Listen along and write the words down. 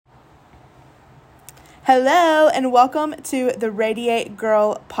Hello and welcome to the Radiate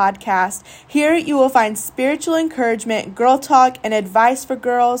Girl podcast. Here you will find spiritual encouragement, girl talk, and advice for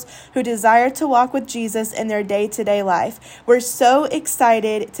girls who desire to walk with Jesus in their day-to-day life. We're so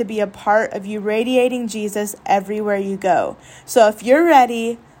excited to be a part of you radiating Jesus everywhere you go. So if you're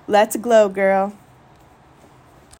ready, let's glow, girl.